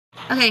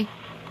Okay.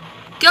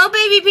 Go,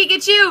 baby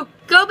Pikachu!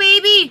 Go,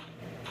 baby!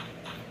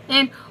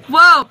 And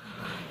whoa,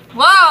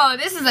 whoa!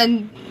 This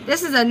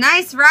is a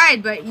nice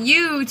ride, but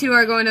you two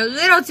are going a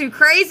little too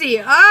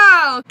crazy.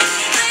 Oh!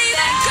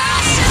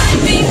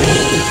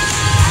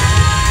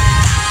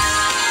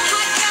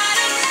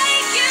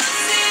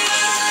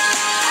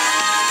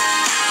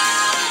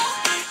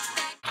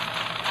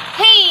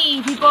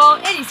 Hey, people!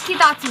 It is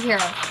Doxie here.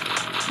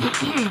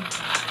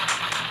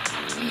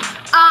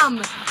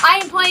 I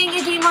am playing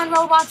a game on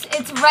Roblox.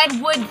 It's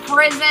Redwood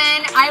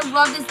Prison. I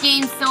love this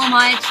game so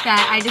much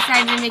that I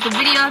decided to make a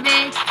video of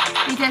it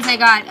because I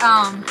got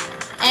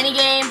any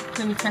game.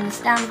 Let me turn this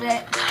down a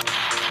bit.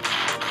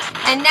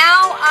 And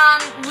now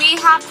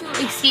we have to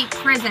escape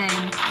prison.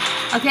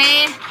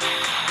 Okay.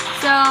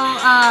 So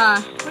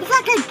what is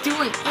that guy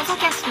doing? What's that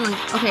guy doing?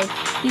 Okay.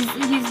 He's.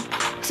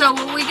 So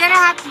what we're gonna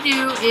have to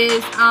do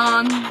is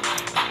oh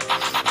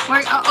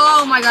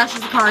my gosh,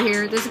 there's a car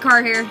here. There's a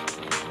car here.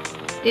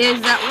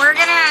 Is that we're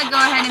gonna go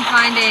ahead and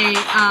find a,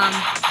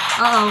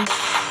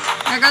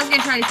 that guy's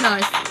gonna try to kill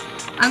us.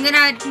 I'm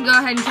gonna go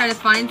ahead and try to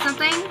find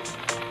something.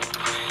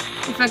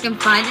 If I can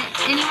find it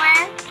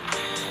anywhere.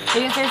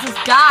 Because there's this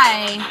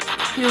guy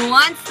who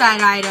wants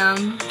that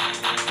item.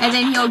 And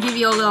then he'll give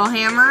you a little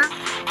hammer.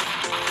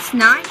 It's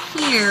not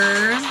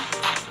here.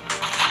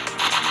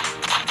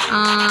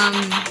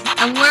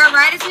 And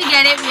right as we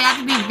get it, we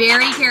have to be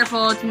very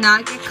careful to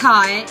not get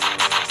caught.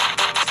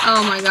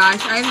 Oh my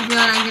gosh, I have a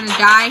feeling I'm gonna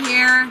die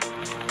here.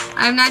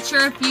 I'm not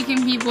sure if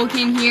people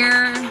can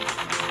hear.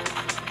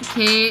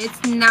 Okay,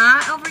 it's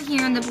not over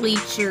here in the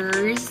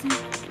bleachers.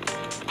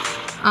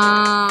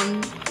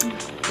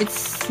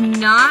 It's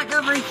not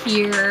over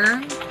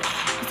here.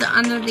 It's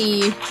under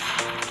the...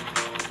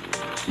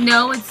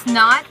 No, it's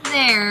not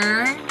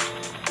there.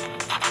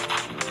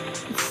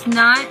 It's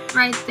not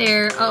right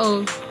there.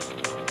 Uh-oh.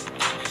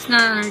 It's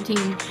not on our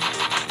team.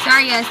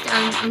 Sorry guys,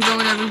 I'm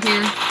going over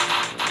here.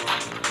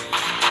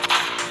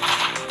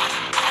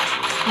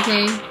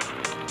 Okay.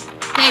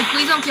 Hey,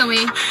 please don't kill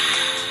me.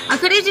 I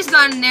could have just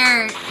gone in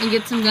there and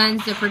get some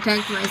guns to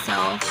protect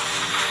myself.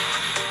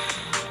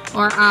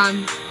 Or,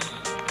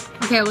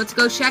 okay, let's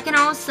go check in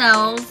all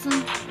cells.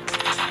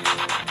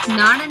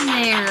 Not in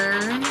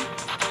there.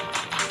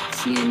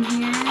 See in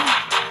here?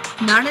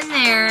 Not in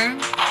there.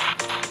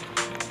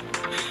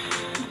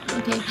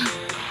 Okay.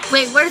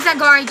 Wait, where is that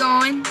guy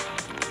going?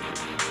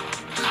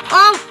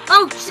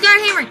 Oh, she's got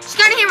a hammer. She's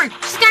got a hammer.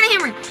 She's got a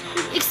hammer.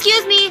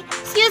 Excuse me.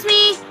 Excuse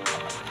me.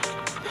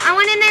 I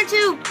went in there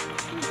too.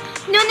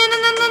 No.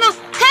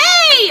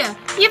 Hey!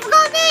 You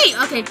forgot me.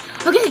 Okay.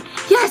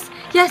 Yes.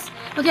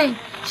 Okay.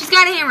 She's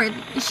got a hammer.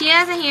 She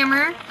has a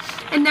hammer.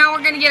 And now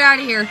we're gonna get out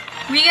of here.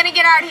 We're gonna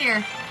get out of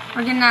here.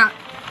 We're getting out.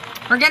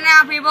 We're getting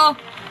out, people.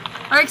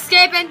 We're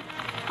escaping.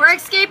 We're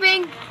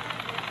escaping.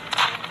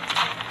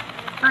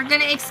 We're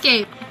gonna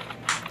escape.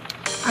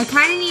 I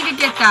kind of need to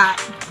get that.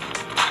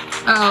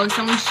 Uh-oh,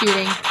 someone's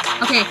shooting.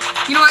 Okay,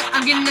 you know what?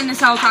 I'm getting in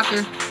this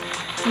helicopter.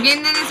 I'm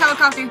getting in this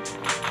helicopter.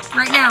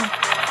 Right now.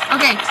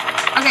 Okay.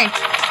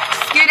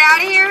 Let's get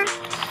out of here.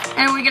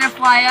 And we're gonna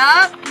fly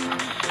up.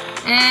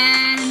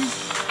 And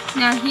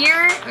now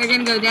here, we're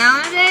gonna go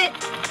down a bit.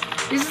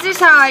 This is just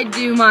how I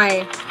do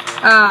my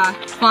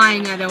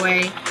flying, by the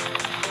way.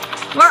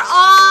 We're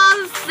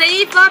all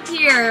safe up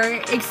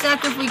here,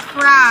 except if we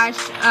crash,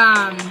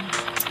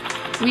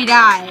 we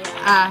die.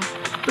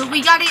 But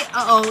we got it.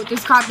 Uh-oh,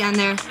 there's a cop down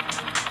there.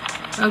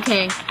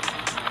 Okay.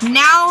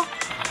 Now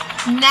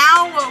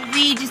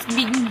we just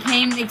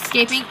became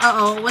escaping.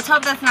 Uh-oh, let's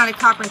hope that's not a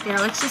cop right there.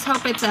 Let's just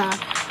hope it's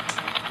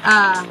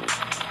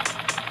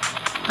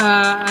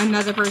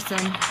another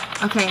person.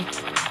 Okay.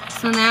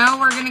 So now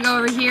we're gonna go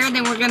over here,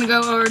 then we're gonna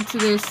go over to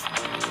this,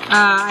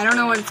 I don't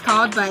know what it's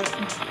called, but,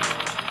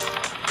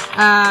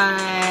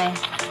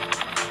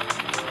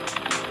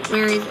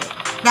 where is it?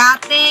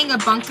 That thing, a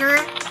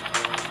bunker.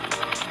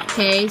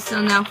 Okay, so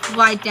now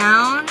fly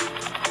down.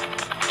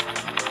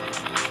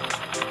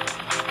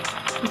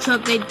 Let's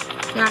hope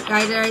that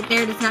guy right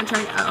there does not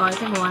try to, uh-oh, I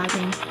think we're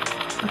lagging.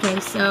 Okay,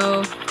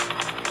 so,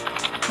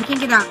 I can't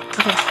get out.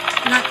 Okay,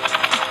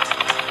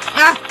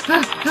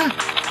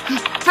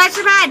 touch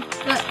the pad!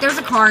 There's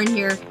a car in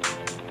here.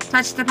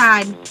 Touch the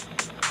pad.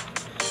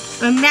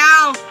 And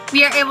now,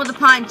 we are able to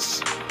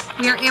punch.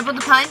 We are able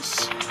to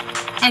punch.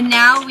 And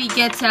now we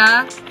get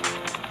to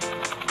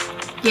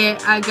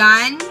get a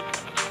gun.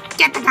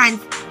 Get the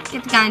guns.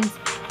 Get the guns.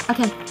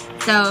 Okay,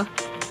 so,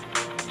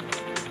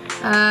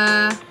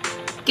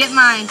 get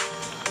mine.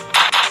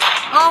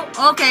 Oh,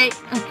 okay.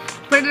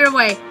 Put it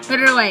away. Put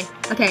it away.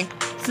 Okay,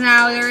 so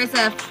now there is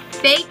a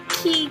fake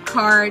key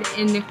card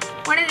in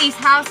one of these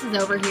houses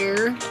over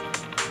here.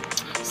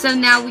 So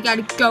now we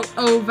gotta go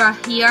over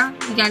here.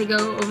 We gotta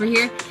go over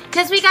here.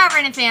 Because we got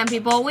Rhine,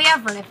 people. We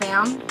have Rhine.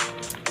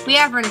 We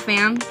have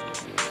Rhine.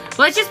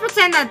 Let's just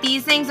pretend that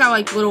these things are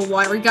like little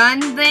water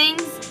gun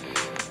things.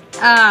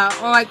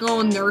 Or like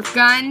little Nerf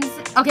guns.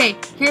 Okay,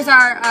 here's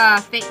our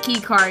fake key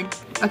card.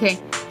 Okay,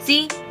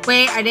 see?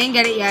 Wait, I didn't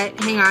get it yet.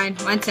 Hang on,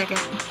 1 second.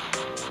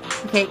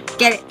 Okay,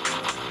 get it.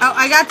 Oh,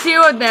 I got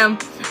 2 of them.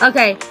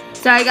 Okay,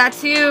 So I got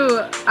 2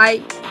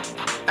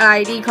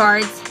 ID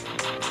cards.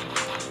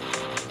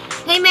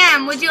 Hey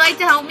ma'am, would you like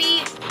to help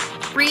me?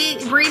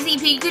 Breezy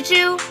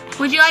Pikachu?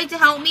 Would you like to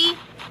help me?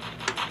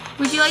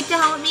 Would you like to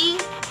help me?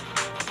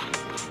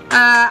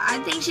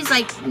 I think she's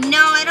like, no,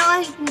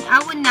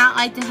 I would not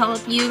like to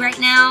help you right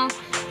now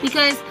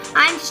because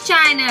I'm just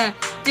trying to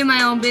do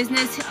my own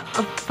business.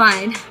 Oh,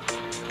 fine.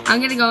 I'm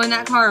gonna go in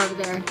that car over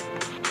there.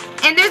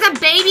 And there's a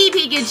baby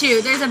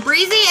Pikachu. There's a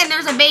Breezy and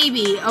there's a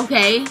baby.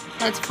 Okay,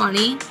 that's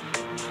funny.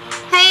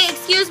 Hey,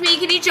 excuse me,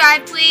 can you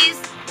drive, please?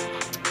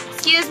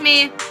 Excuse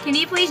me, can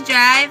you please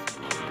drive?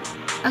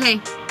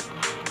 Okay.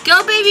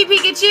 Go, baby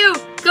Pikachu!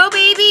 Go,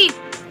 baby!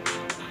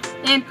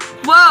 And,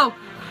 whoa!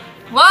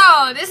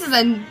 Whoa, this is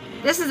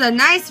a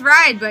nice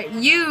ride, but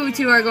you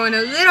two are going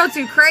a little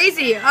too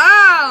crazy.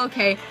 Oh,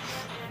 okay.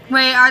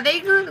 Wait, are they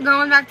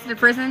going back to the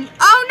prison?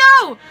 Oh,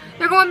 no!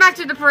 They're going back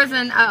to the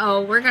prison.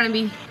 Uh-oh, we're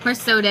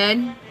so dead.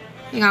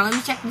 Hang on, let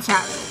me check the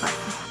chat really quick.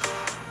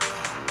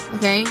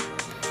 Okay.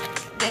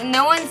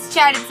 No one's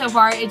chatted so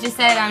far. It just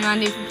said I'm on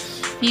the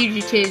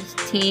fugitives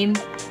team.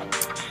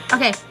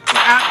 Okay.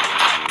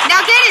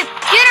 Now get him!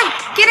 Get him!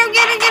 Get him!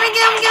 Get him! Get him!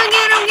 Get him! Get him!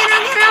 Get him! Get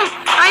him! Get him!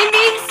 I'm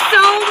being so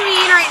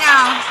mean right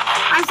now.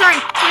 I'm sorry.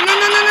 No!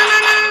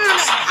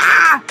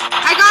 Ah!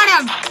 I got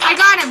him! I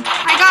got him!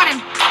 I got him!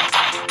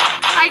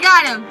 I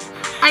got him!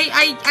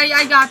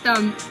 I got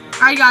them.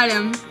 I got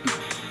him.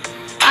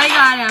 I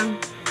got him.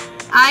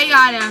 I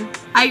got him.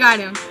 I got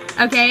him.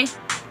 Okay?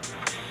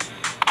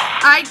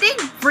 I think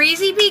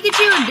Breezy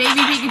Pikachu and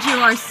Baby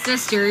Pikachu are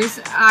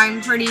sisters.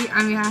 I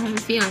have a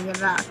feeling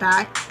about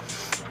that.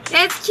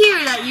 It's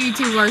cute that you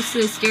two are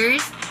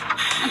sisters.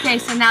 Okay,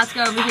 so now let's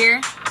go over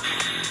here.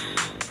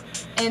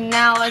 And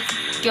now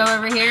let's go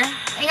over here.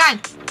 Hang on.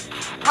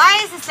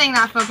 Why is this thing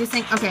not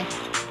focusing? Okay.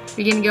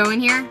 We're gonna go in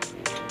here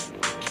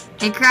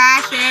and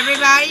crash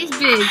everybody's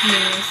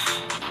business.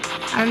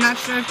 I'm not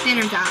sure if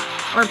dinner's out.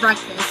 Or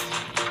breakfast.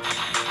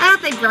 I don't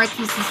think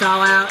breakfast is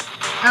all out.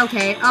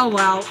 Okay, oh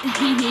well.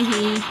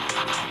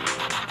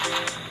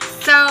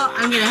 So,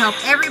 I'm gonna help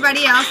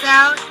everybody else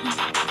out.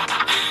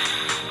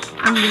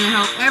 I'm gonna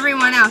help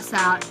everyone else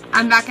out.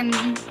 I'm back in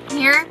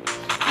here.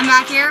 I'm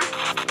back here.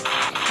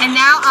 And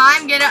now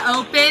I'm gonna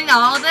open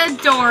all the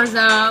doors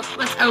up.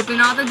 Let's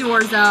open all the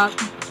doors up.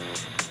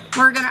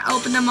 We're gonna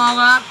open them all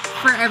up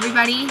for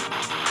everybody.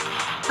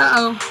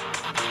 Uh-oh.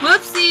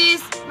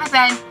 Whoopsies. My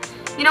bad.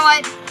 You know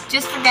what?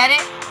 Just forget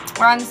it.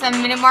 We're on the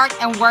 7-minute mark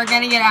and we're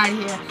gonna get out of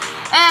here.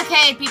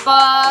 Okay, people.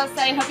 So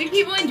I hope you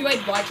people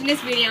enjoyed watching this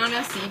video and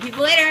I'll see you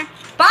people later.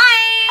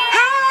 Bye!